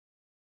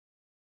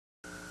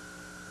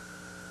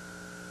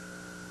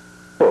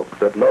book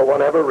that no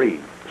one ever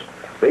reads,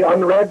 the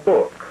unread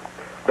book.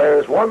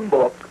 There's one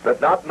book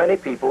that not many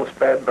people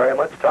spend very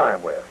much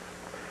time with.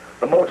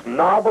 The most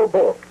novel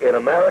book in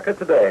America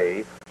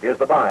today is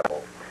the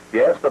Bible.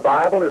 Yes, the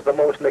Bible is the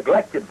most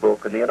neglected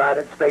book in the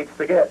United States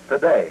to get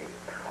today,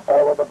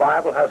 although the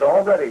Bible has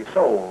already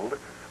sold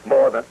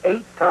more than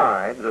 8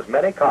 times as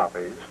many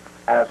copies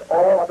as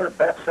all other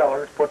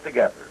bestsellers put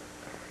together.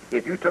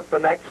 If you took the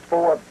next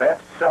 4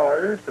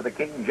 bestsellers to the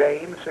King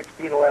James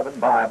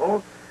 1611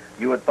 Bible,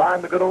 you would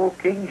find the good old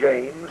King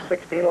James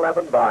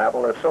 1611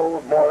 Bible has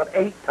sold more than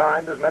 8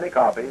 times as many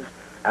copies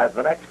as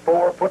the next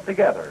 4 put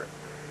together.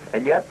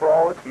 And yet, for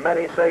all its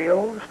many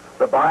sales,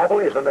 the Bible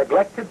is a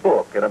neglected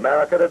book in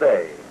America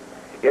today.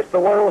 It's the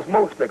world's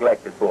most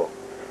neglected book.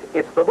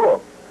 It's the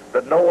book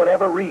that no one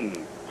ever reads.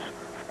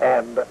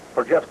 And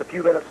for just a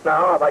few minutes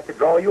now, I'd like to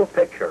draw you a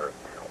picture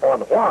on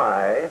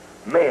why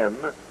men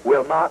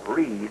will not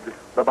read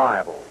the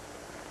Bible.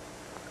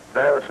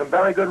 There are some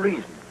very good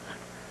reasons.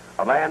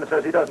 A man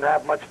says he doesn't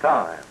have much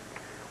time.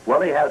 Well,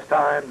 he has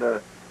time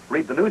to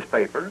read the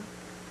newspaper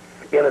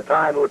in a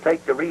time it would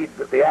take to read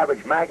the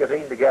average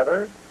magazine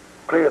together,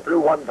 clear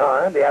through one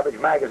time, the average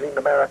magazine in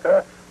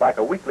America, like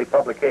a weekly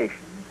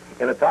publication.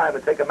 In a time it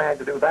would take a man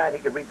to do that, he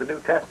could read the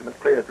New Testament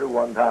clear through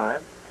one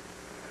time.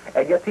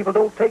 And yet people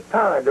don't take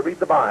time to read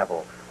the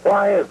Bible.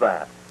 Why is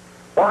that?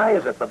 Why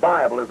is it the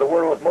Bible is the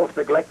world's most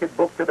neglected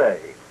book today?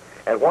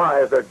 And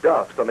why is there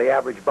dust on the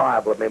average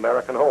Bible in the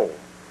American home?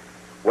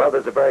 Well,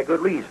 there's a very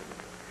good reason.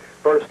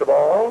 First of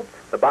all,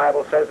 the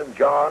Bible says in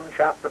John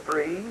chapter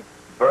 3,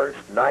 verse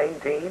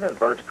 19 and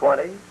verse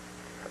 20,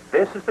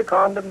 this is the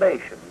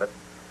condemnation, that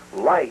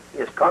light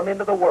is come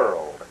into the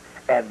world,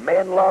 and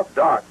men love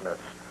darkness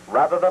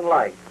rather than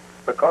light,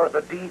 because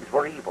the deeds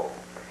were evil.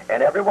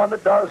 And everyone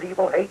that does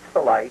evil hates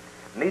the light,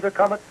 neither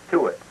cometh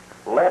to it,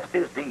 lest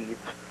his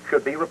deeds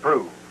should be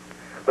reproved.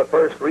 The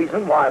first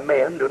reason why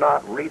men do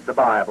not read the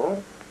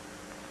Bible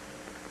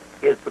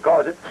is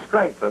because it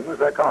strengthens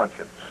their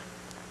conscience.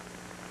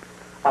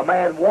 A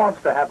man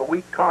wants to have a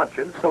weak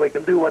conscience so he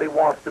can do what he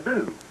wants to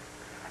do.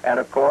 And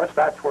of course,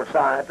 that's where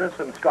scientists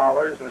and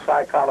scholars and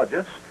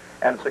psychologists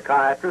and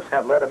psychiatrists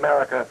have led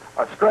America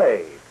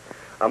astray.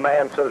 A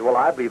man says, well,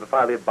 I believe if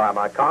I live by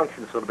my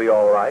conscience, it'll be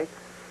all right.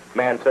 A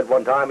man said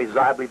one time, he says,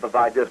 I believe if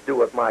I just do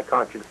what my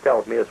conscience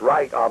tells me is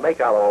right, I'll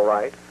make out all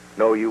right.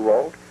 No, you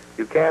won't.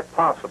 You can't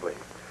possibly.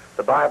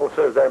 The Bible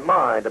says their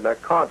mind and their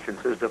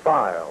conscience is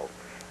defiled.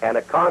 And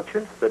a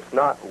conscience that's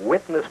not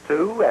witnessed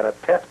to and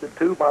attested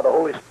to by the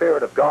Holy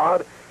Spirit of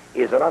God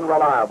is an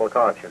unreliable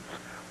conscience.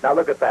 Now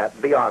look at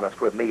that. Be honest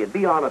with me and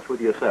be honest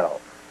with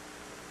yourself.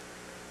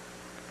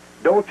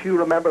 Don't you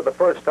remember the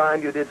first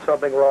time you did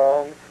something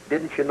wrong?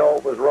 Didn't you know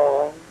it was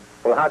wrong?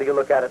 Well, how do you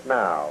look at it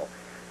now?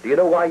 Do you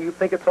know why you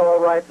think it's all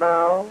right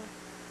now?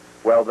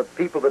 Well, the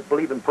people that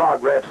believe in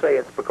progress say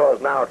it's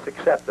because now it's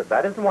accepted.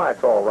 That isn't why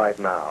it's all right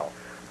now.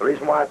 The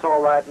reason why it's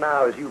all right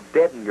now is you've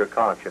deadened your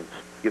conscience.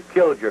 You've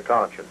killed your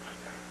conscience.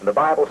 And the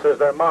Bible says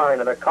their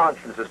mind and their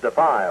conscience is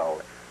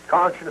defiled.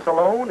 Conscience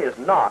alone is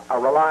not a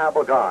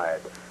reliable guide.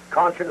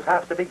 Conscience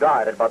has to be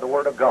guided by the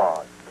Word of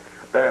God.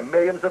 There are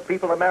millions of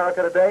people in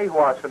America today who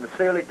are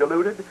sincerely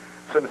deluded,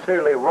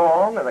 sincerely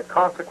wrong, and the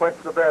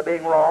consequences of their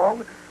being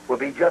wrong will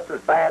be just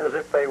as bad as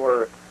if they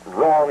were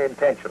wrong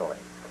intentionally.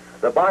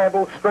 The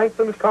Bible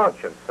strengthens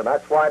conscience, and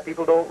that's why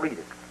people don't read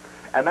it.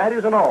 And that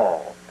isn't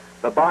all.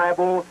 The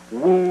Bible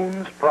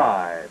wounds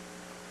pride.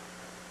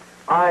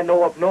 I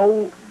know of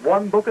no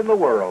one book in the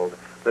world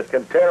that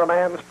can tear a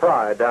man's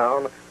pride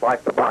down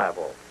like the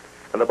Bible.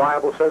 And the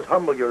Bible says,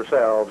 humble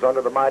yourselves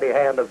under the mighty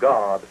hand of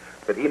God,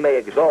 that he may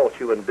exalt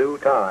you in due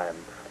time.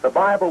 The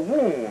Bible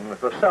wounds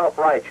the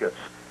self-righteous,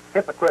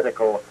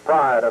 hypocritical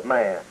pride of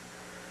man.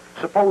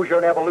 Suppose you're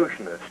an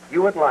evolutionist.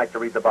 You wouldn't like to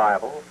read the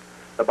Bible.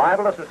 The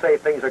Bible doesn't say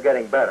things are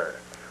getting better.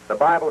 The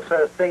Bible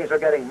says things are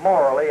getting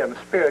morally and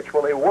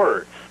spiritually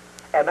worse.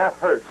 And that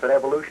hurts an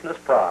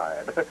evolutionist's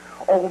pride.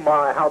 Oh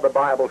my, how the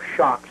Bible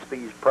shocks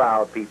these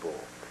proud people.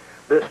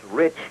 This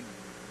rich,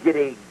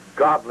 giddy,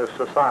 godless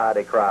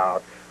society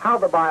crowd. How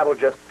the Bible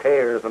just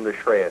tears them to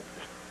shreds.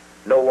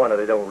 No wonder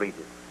they don't read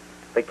it.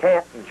 They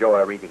can't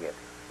enjoy reading it.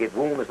 It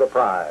wounds the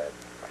pride.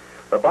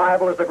 The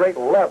Bible is the great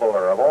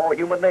leveler of all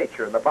human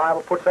nature, and the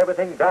Bible puts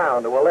everything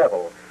down to a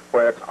level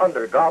where it's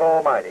under God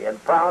Almighty.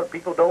 And proud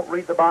people don't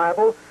read the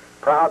Bible.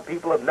 Proud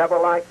people have never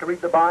liked to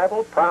read the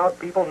Bible. Proud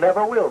people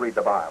never will read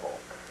the Bible.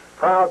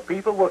 Proud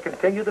people will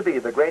continue to be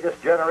the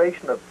greatest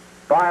generation of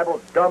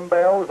Bible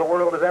dumbbells the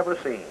world has ever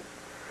seen.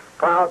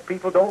 Proud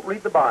people don't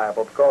read the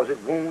Bible because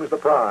it wounds the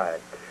pride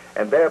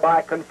and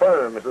thereby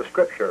confirms the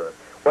Scripture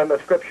when the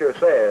Scripture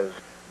says,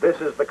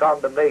 this is the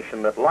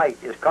condemnation, that light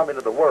is come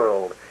into the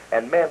world,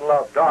 and men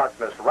love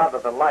darkness rather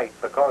than light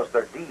because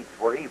their deeds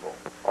were evil.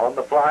 On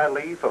the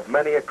flyleaf of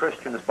many a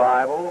Christian's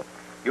Bible,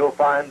 you'll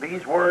find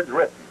these words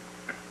written,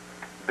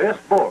 this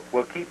book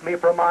will keep me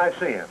from my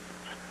sins,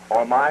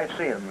 or my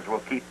sins will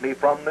keep me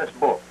from this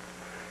book.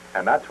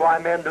 And that's why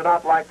men do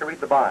not like to read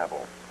the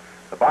Bible.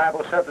 The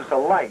Bible says it's a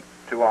light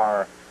to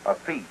our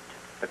feet.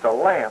 It's a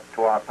lamp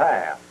to our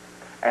path.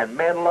 And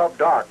men love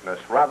darkness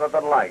rather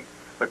than light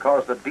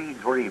because the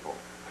deeds were evil.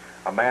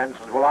 A man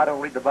says, well, I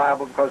don't read the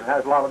Bible because it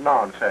has a lot of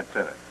nonsense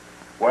in it.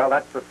 Well,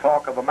 that's the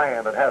talk of a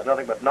man that has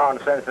nothing but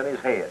nonsense in his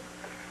head.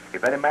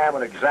 If any man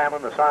would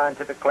examine the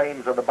scientific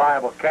claims of the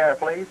Bible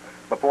carefully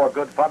before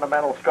good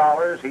fundamental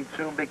scholars, he'd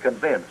soon be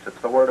convinced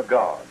it's the Word of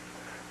God.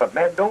 But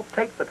men don't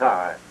take the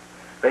time.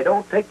 They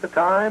don't take the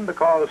time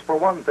because, for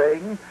one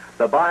thing,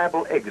 the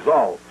Bible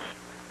exalts.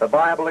 The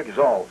Bible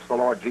exalts the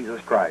Lord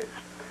Jesus Christ.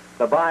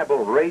 The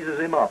Bible raises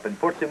him up and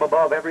puts him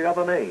above every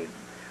other name.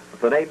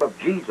 With the name of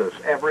Jesus,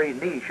 every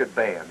knee should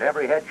bend,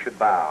 every head should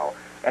bow,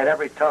 and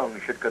every tongue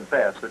should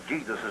confess that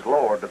Jesus is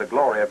Lord to the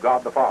glory of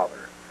God the Father.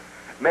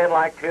 Men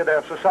like to hear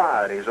their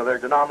societies or their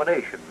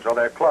denominations or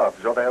their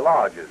clubs or their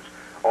lodges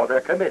or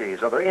their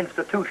committees or their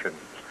institutions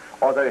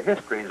or their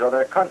histories or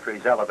their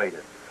countries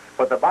elevated.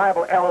 But the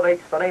Bible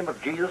elevates the name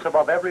of Jesus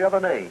above every other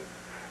name.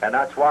 And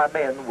that's why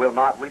men will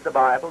not read the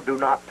Bible, do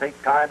not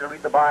take time to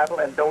read the Bible,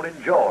 and don't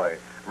enjoy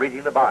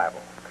reading the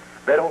Bible.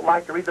 They don't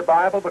like to read the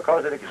Bible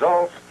because it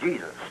exalts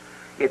Jesus.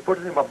 It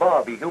puts him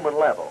above a human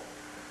level.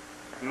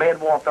 Men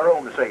want their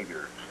own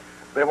saviors.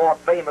 They want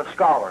famous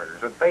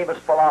scholars and famous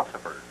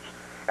philosophers.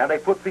 And they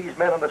put these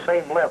men on the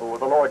same level with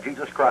the Lord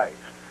Jesus Christ.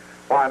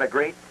 Why, in a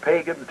great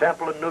pagan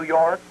temple in New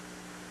York,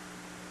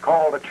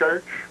 called a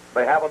church,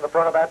 they have on the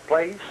front of that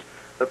place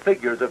the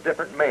figures of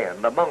different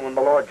men, among them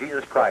the Lord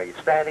Jesus Christ,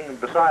 standing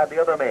beside the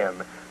other men,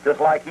 just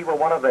like he were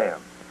one of them.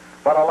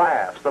 But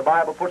alas, the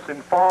Bible puts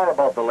him far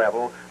above the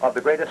level of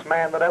the greatest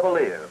man that ever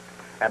lived.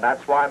 And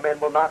that's why men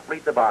will not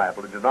read the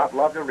Bible and do not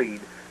love to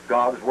read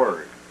God's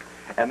Word.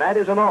 And that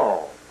isn't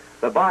all.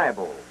 The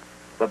Bible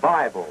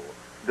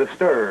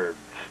disturbs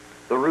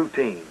the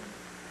routine,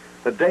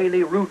 the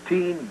daily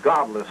routine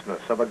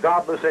godlessness of a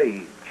godless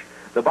age.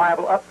 The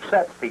Bible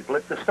upsets people.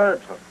 It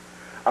disturbs them.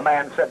 A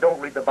man said,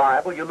 don't read the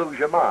Bible, you lose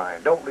your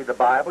mind. Don't read the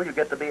Bible, you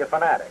get to be a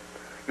fanatic.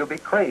 You'll be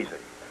crazy.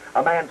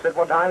 A man said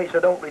one time, he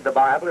said, don't read the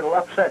Bible, it'll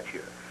upset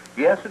you.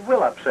 Yes, it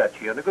will upset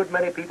you, and a good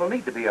many people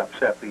need to be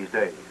upset these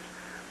days.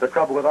 The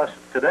trouble with us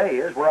today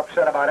is we're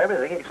upset about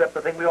everything except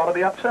the thing we ought to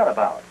be upset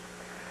about.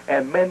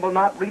 And men will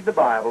not read the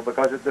Bible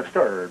because it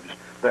disturbs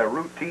their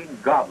routine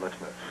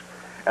godlessness.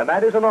 And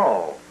that isn't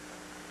all.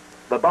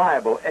 The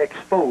Bible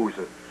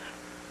exposes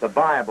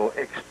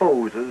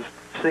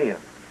sin.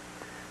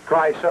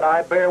 Christ said,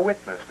 I bear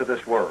witness to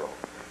this world.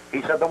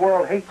 He said, the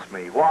world hates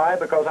me. Why?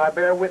 Because I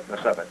bear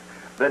witness of it,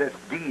 that its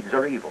deeds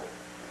are evil.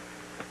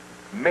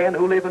 Men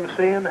who live in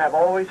sin have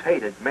always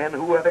hated men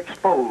who have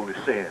exposed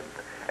sin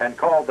and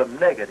called them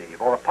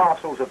negative, or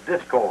apostles of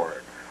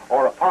discord,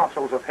 or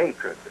apostles of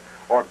hatred,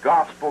 or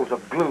gospels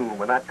of gloom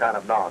and that kind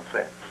of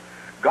nonsense.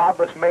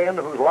 Godless men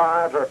whose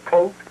lives are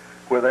cloaked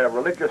with their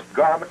religious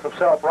garments of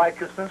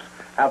self-righteousness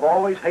have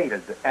always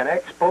hated an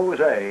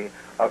expose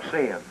of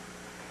sin.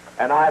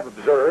 And I've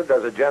observed,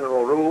 as a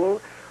general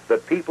rule,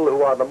 that people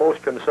who are the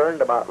most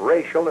concerned about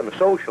racial and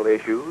social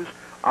issues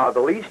are the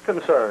least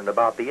concerned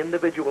about the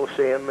individual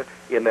sin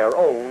in their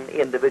own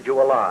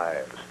individual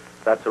lives.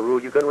 That's a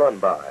rule you can run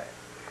by.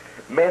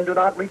 Men do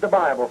not read the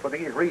Bible for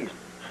these reasons.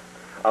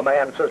 A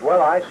man says,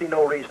 well, I see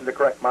no reason to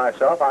correct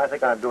myself. I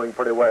think I'm doing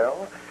pretty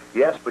well.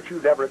 Yes, but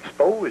you've never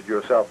exposed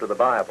yourself to the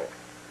Bible.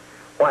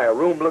 Why, a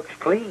room looks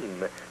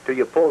clean till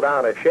you pull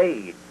down a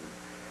shade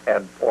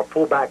or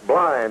pull back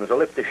blinds or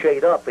lift the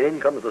shade up, and in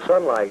comes the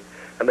sunlight,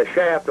 and the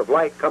shaft of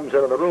light comes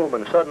into the room,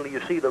 and suddenly you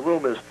see the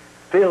room is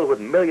filled with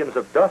millions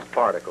of dust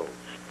particles.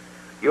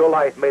 Your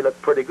life may look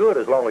pretty good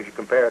as long as you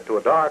compare it to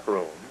a dark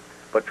room,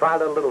 but try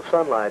let a little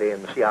sunlight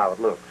in and see how it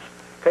looks.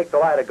 Take the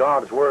light of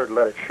God's Word and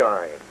let it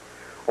shine.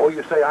 Oh,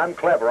 you say, I'm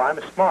clever, I'm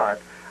smart,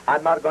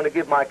 I'm not going to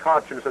give my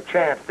conscience a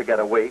chance to get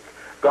awake.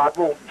 God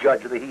won't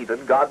judge the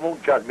heathen. God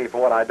won't judge me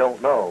for what I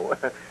don't know.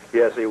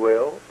 Yes, he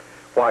will.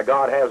 Why,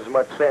 God has as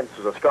much sense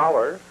as a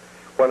scholar.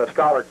 When a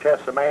scholar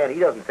tests a man, he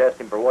doesn't test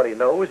him for what he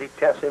knows, he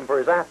tests him for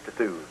his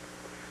aptitude.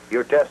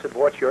 You're tested for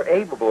what you're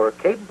able or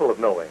capable of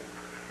knowing.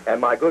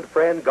 And my good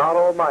friend, God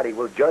Almighty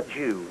will judge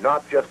you,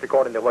 not just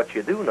according to what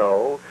you do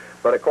know,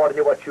 but according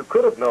to what you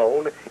could have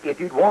known if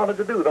you'd wanted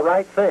to do the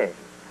right thing.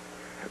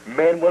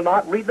 Men will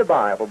not read the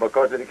Bible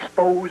because it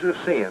exposes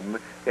sin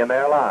in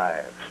their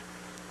lives.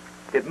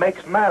 It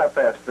makes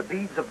manifest the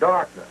deeds of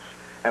darkness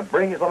and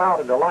brings them out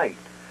into light.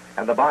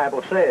 And the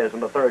Bible says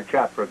in the 3rd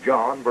chapter of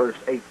John, verse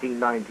 18,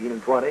 19,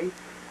 and 20,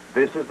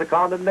 this is the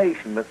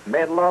condemnation, that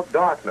men love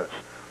darkness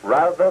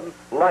rather than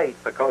light,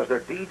 because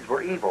their deeds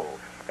were evil.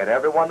 And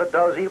everyone that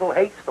does evil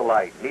hates the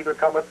light, neither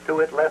cometh to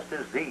it, lest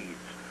his deeds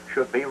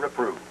should be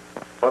reproved.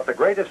 But the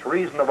greatest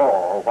reason of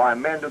all why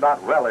men do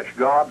not relish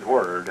God's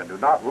Word and do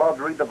not love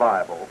to read the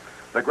Bible,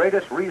 the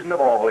greatest reason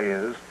of all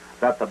is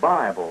that the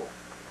Bible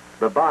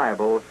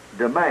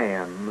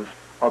demands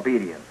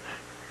obedience.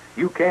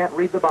 You can't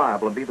read the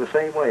Bible and be the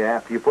same way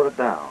after you put it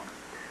down.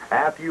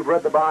 After you've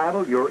read the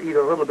Bible, you're either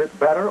a little bit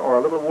better or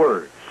a little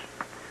worse.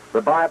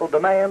 The Bible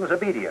demands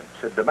obedience.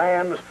 It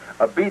demands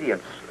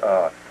obedience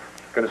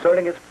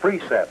concerning its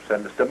precepts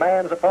and its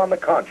demands upon the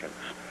conscience.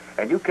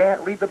 And you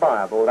can't read the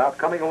Bible without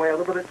coming away a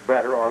little bit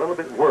better or a little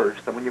bit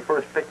worse than when you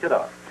first picked it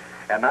up.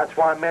 And that's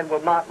why men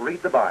will not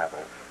read the Bible.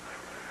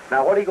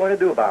 Now, what are you going to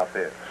do about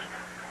this?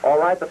 All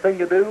right, the thing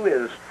you do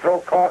is throw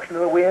caution to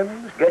the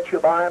winds, get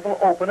your Bible,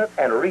 open it,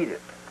 and read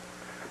it.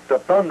 To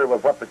thunder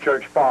with what the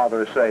church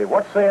fathers say.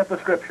 What saith the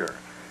Scripture?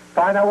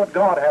 Find out what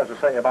God has to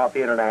say about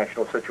the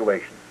international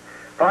situation.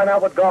 Find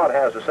out what God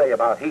has to say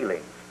about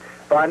healing.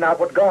 Find out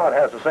what God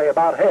has to say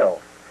about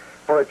health.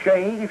 For a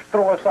change,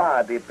 throw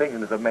aside the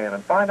opinions of men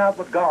and find out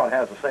what God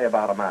has to say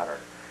about a matter.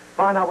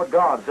 Find out what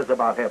God says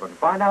about heaven.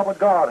 Find out what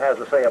God has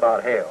to say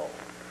about hell.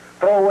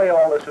 Throw away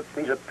all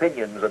these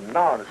opinions and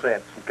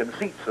nonsense and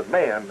conceits of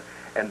men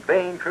and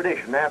vain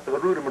tradition after the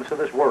rudiments of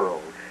this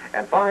world,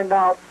 and find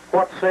out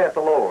what saith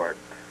the Lord,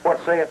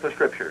 what saith the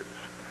Scriptures.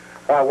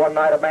 Why, one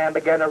night a man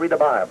began to read the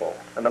Bible,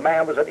 and the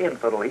man was an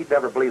infidel. He'd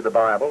never believed the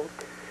Bible.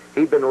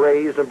 He'd been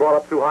raised and brought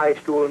up through high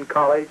school and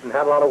college and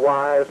had a lot of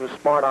wise and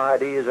smart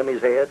ideas in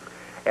his head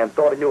and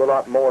thought he knew a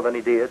lot more than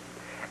he did.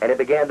 And he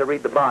began to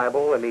read the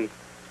Bible, and he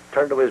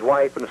turned to his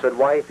wife and said,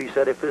 "Wife," he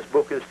said, "if this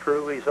book is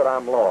true," he said,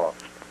 "I'm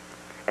lost."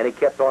 And he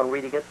kept on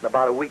reading it, and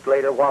about a week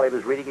later, while he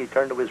was reading, he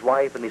turned to his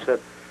wife and he said,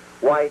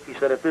 "Wife," he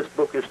said, "if this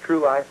book is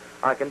true,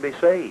 I can be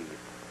saved."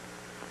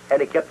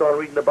 And he kept on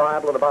reading the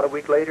Bible, and about a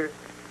week later,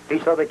 he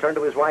suddenly turned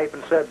to his wife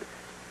and said,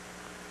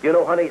 "You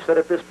know, honey," he said,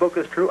 "if this book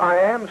is true, I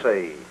am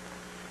saved."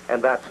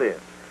 And that's it.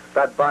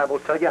 That Bible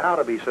will tell you how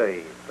to be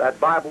saved. That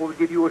Bible will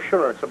give you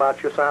assurance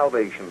about your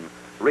salvation.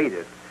 Read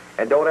it.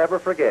 And don't ever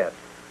forget,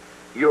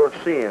 your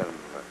sin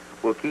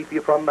will keep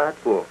you from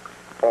that book,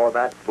 or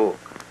that book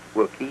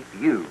will keep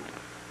you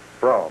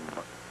from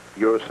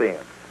your sin.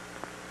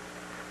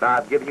 Now,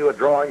 I've given you a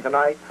drawing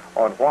tonight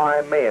on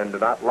why men do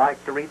not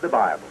like to read the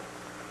Bible.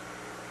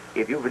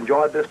 If you've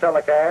enjoyed this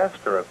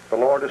telecast, or if the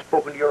Lord has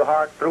spoken to your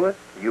heart through it,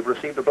 you've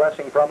received a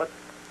blessing from it,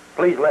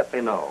 please let me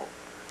know.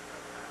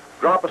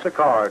 Drop us a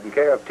card in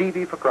care of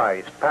TV for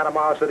Christ,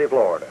 Panama City,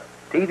 Florida.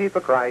 TV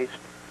for Christ,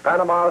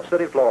 Panama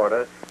City,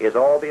 Florida is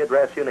all the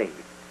address you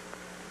need.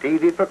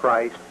 TV for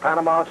Christ,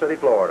 Panama City,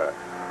 Florida.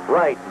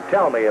 Write and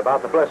tell me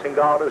about the blessing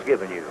God has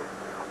given you.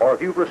 Or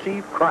if you've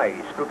received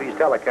Christ through these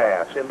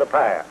telecasts in the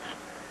past,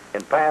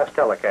 in past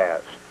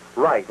telecasts,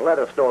 write and let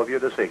us know of your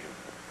decision.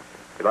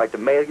 If you'd like to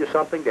mail you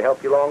something to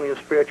help you along in your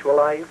spiritual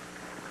life,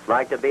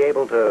 like to be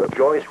able to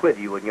rejoice with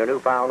you in your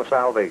newfound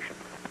salvation.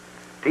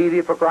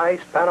 TV for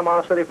Christ,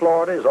 Panama City,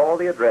 Florida is all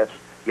the address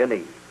you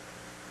need.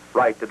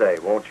 Write today,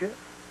 won't you?